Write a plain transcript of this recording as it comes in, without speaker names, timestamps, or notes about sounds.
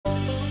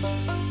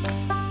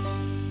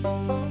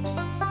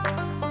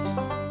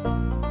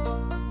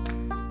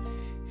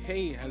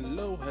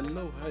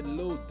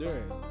Hello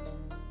there.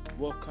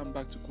 Welcome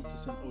back to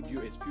Quintessence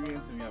Audio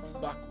Experience, and we are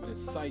back with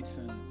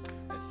exciting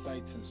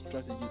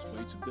strategies for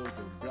you to build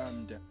your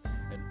brand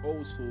and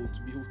also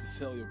to be able to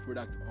sell your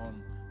product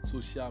on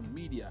social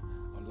media.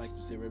 I'd like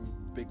to say a very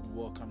big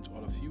welcome to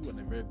all of you and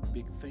a very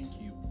big thank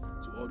you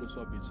to all those who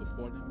have been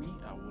supporting me.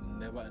 I will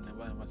never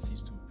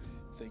cease to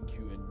thank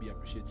you and be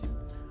appreciative.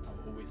 I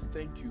will always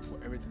thank you for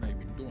everything I've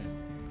been doing,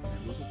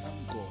 and also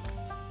thank God.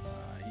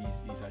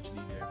 He's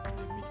actually the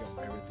maker of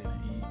everything,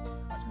 and he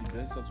actually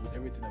blesses us with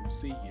everything that we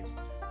say here.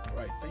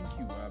 Alright, thank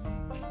you.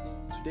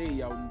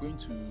 Today I'm going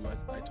to,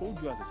 as I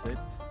told you, as I said,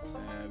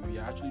 we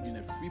are actually doing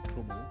a free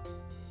promo.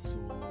 So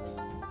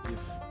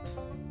if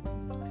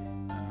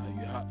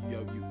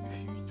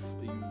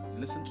you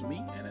listen to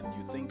me and then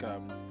you think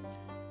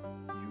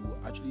you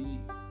actually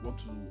want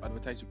to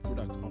advertise your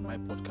product on my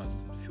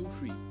podcast, feel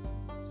free to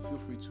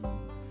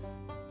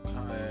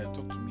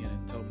talk to me and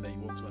then tell me that you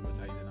want to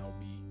advertise, and I'll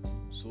be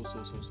so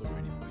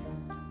ready for you.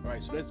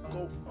 Alright, so let's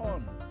go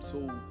on. So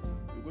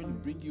we're going to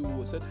bring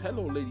you, said,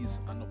 hello ladies,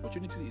 an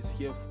opportunity is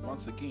here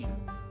once again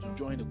to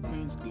join the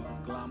Queen's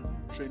Glam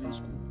Training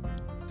School,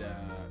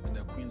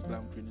 the Queen's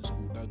Glam Training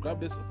School. Now grab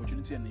this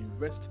opportunity and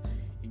invest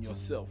in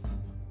yourself.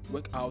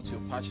 Work out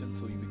your passion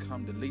till you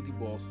become the lady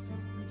boss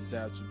you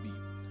desire to be.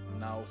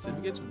 Now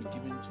certificates will be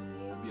given to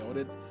or be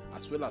awarded,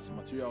 as well as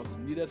materials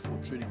needed for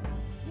training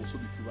will also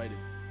be provided.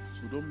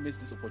 So don't miss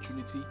this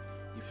opportunity.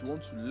 If you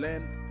want to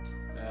learn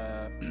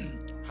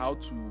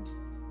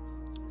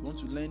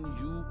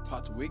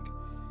U-part wig,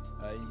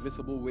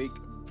 invisible wig,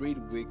 braid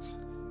wigs,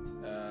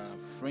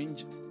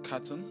 fringe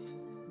curtain,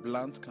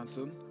 blunt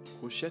curtain,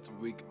 crochet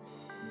wig,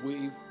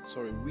 weave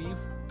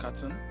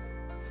curtain,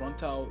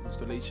 frontal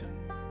installation,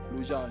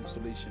 closure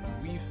installation,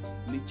 weave,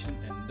 bleaching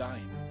and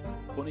dyeing,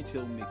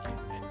 ponytail making,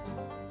 and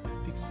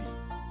pixie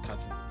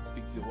curtain,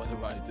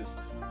 whatever it is.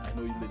 I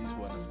know you ladies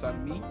will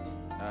understand me.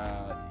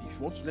 If you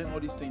want to learn all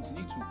these things, you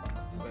need to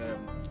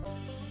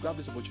grab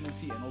this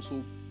opportunity and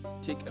also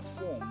take a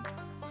form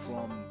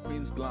from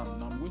Queen's Glam.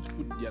 Now I'm going to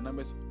put their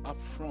numbers up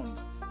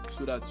front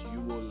so that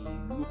you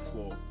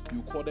call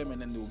them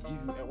and then they will give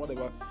you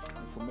whatever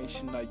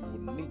information that you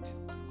will need.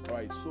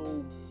 Alright,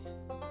 so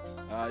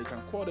you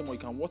can call them or you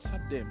can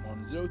WhatsApp them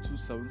on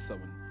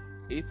 0277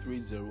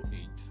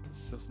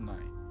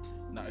 830869.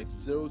 Now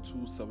it's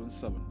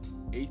 0277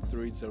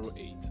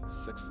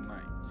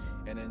 830869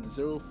 and then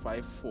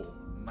 054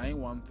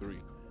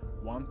 913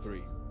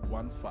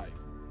 1315.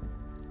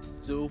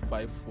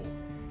 054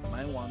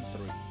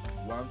 913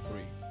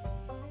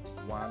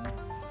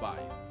 1315.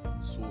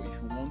 So if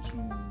you want to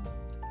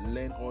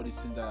learn all these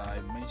things that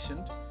I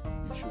mentioned,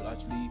 you should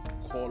actually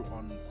call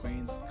on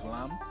Queen's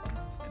Glam,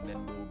 and then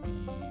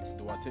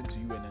they will attend to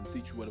you and then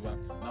teach you whatever.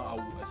 Now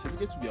a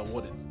certificate will be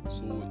awarded.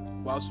 So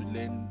whilst you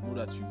learn, know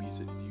that you'll be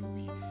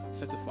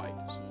certified,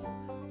 so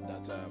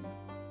that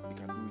you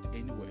can do it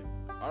anywhere.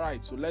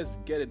 Alright, so let's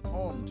get it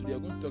on. Today we're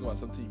going to talk about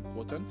something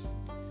important.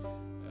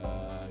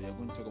 And then he's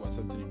going to talk about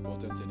something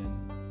important.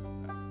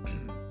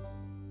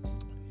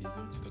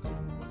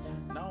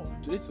 Now,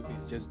 today's topic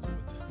is just do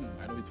it.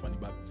 I know it's funny,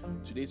 but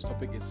today's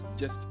topic is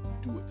just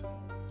do it.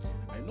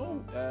 I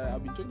know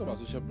I've been talking about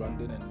social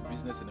branding and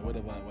business and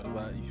whatever.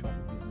 If you have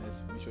a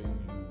business, make sure you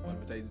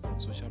advertise it on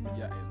social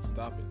media and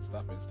stuff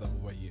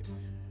over here.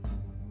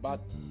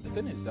 But the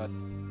thing is that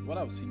what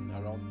I've seen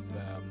around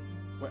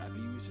where I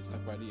live, which is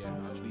Takoradi,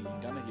 and actually in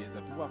Ghana here, is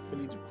that people are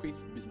failing to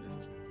create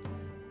businesses.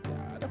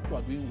 Other people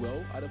are doing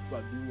well. Other people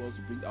are doing well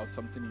to bring out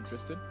something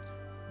interesting,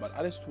 but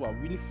others too are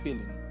really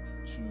failing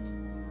to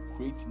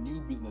create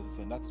new businesses,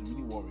 and that's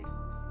really worrying.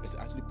 It's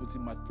actually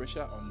putting much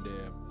pressure on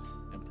the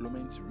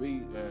employment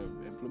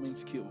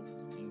skill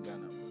in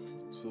Ghana.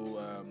 So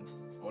I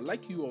would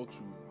like you all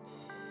to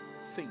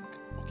think.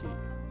 Okay,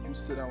 you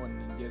sit down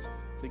and just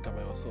think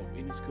about yourself.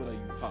 Any skill that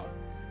you have,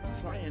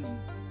 try and,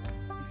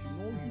 if you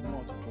know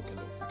how to talk a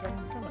lot, you can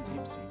become an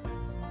MC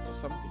or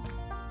something.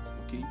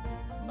 Okay,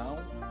 now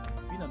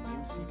being an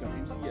MC, you can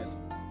MC at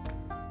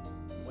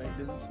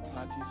weddings,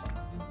 parties.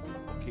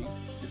 Okay,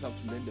 just have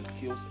to learn the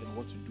skills and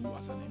what to do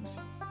as an MC.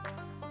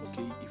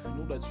 Okay, if you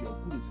know that you are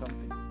good at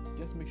something,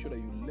 just make sure that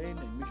you learn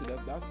and make sure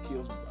that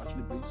skills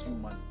actually brings you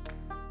money.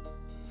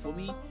 For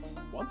me,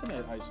 one thing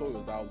I saw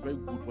was that I was very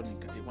good when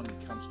it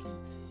comes to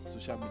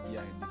social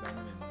media and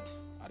designing and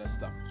other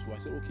stuff. So I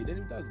said, okay,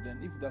 then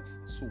if that's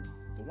so,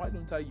 then why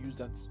don't I use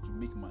that to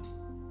make money?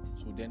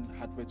 So then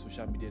Harvard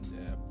Social Media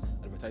and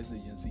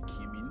advertising agency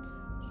came in.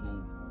 So,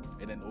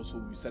 and then also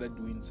we started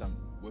doing some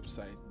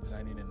website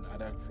designing and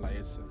other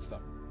flyers and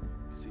stuff.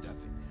 You see that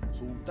thing.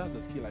 So that's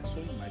the skill I saw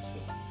in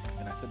myself,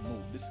 and I said, no,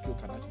 this skill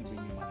can actually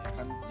bring me money. I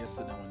can't just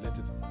sit down and let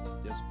it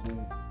just go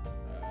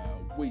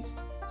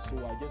waste.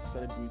 So I just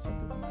started doing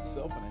something for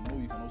myself, and I know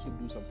you can also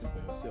do something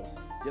for yourself.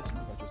 Just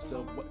look at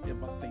yourself,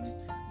 whatever thing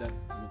that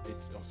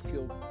it's your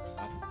skill.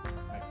 As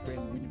my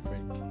friend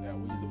Winifred, which is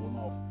the owner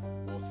of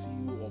or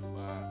CEO of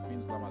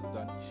Queen's Glam, has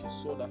done. She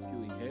saw that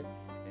skill in her,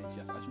 and she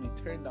has actually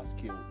turned that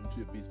skill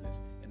into a business,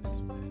 and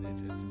it's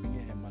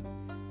bringing her money.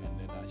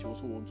 And then she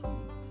also wants to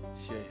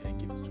share her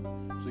gift too.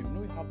 So if you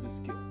know you have the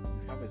skill,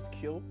 if you have a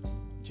skill,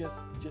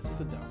 just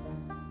sit down,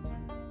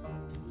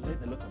 learn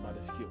a lot about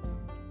the skill,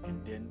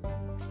 and then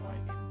try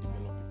and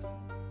develop it.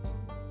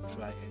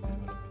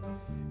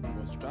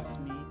 Because trust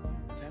me,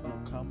 time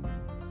will come,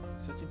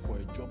 searching for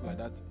a job like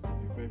that will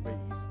be very, very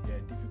easy,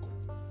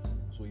 difficult.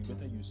 So you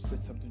better you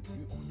set something to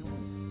do on your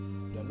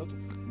own. There are a lot of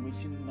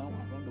information now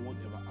around the world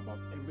about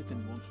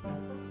everything you want to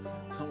know.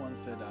 Someone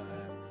said that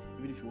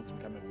even if you want to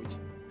become a witch,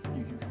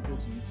 if you go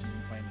to YouTube,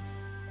 you find it.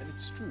 And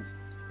it's true.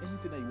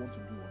 Anything that you want to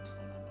do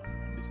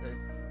on this earth,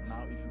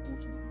 now if you go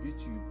to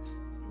YouTube,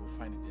 you will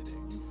find it there.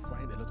 You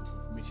find a lot of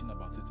information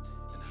about it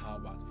and how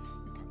about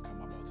you can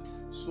come about it.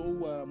 So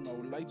I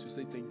would like to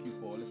say thank you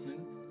for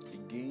listening.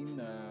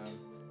 Again,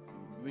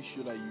 make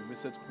sure that you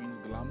visit Queen's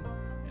Glam,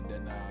 and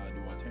then they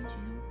will attend to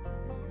you.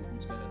 You're going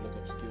to learn a lot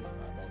of skills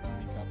about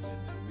makeup and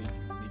wig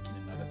making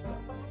and other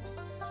stuff.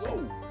 So I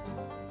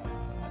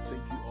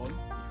thank you all. If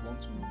you want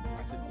to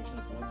ask any question,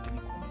 if you want any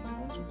comment, if you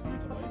want to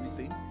comment about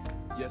anything,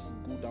 just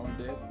go down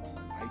there,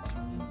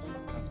 iTunes,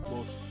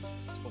 Castbox,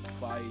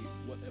 Spotify,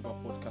 whatever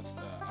podcast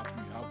app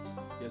you have.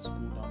 Just go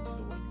down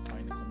below and you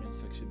find the comment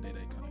section there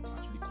that you can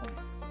actually comment.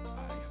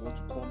 If you want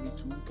to call me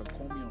too, you can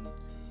call me on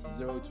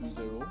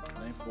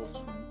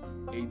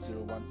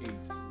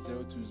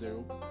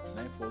 020-942-8018,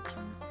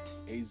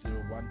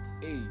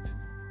 020-942-8018.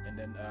 And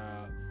then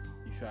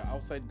if you are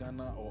outside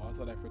Ghana or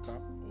outside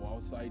Africa or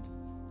outside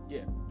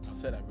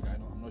Africa,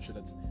 I'm not sure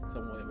that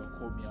someone will ever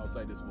call me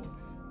outside this world.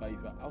 But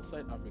if you are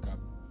outside Africa,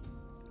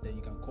 then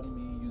you can call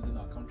me using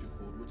our country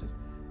code, which is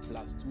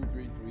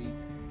 +233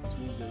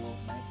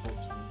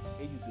 20942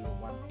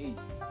 8018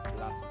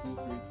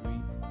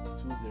 +233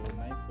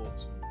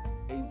 20942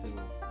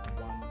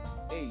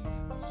 8018.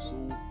 So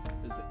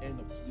that's the end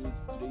of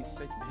today's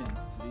segment,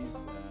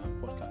 today's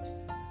podcast.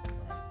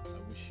 Alright, I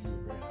wish you a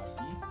very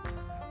happy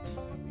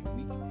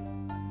week,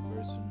 and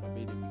very soon my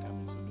birthday will be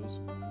coming. So those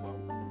who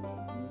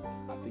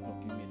I think of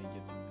giving me an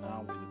gift,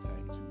 now is the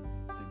time to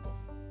think of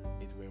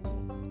it very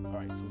well.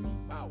 Alright, so we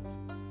out.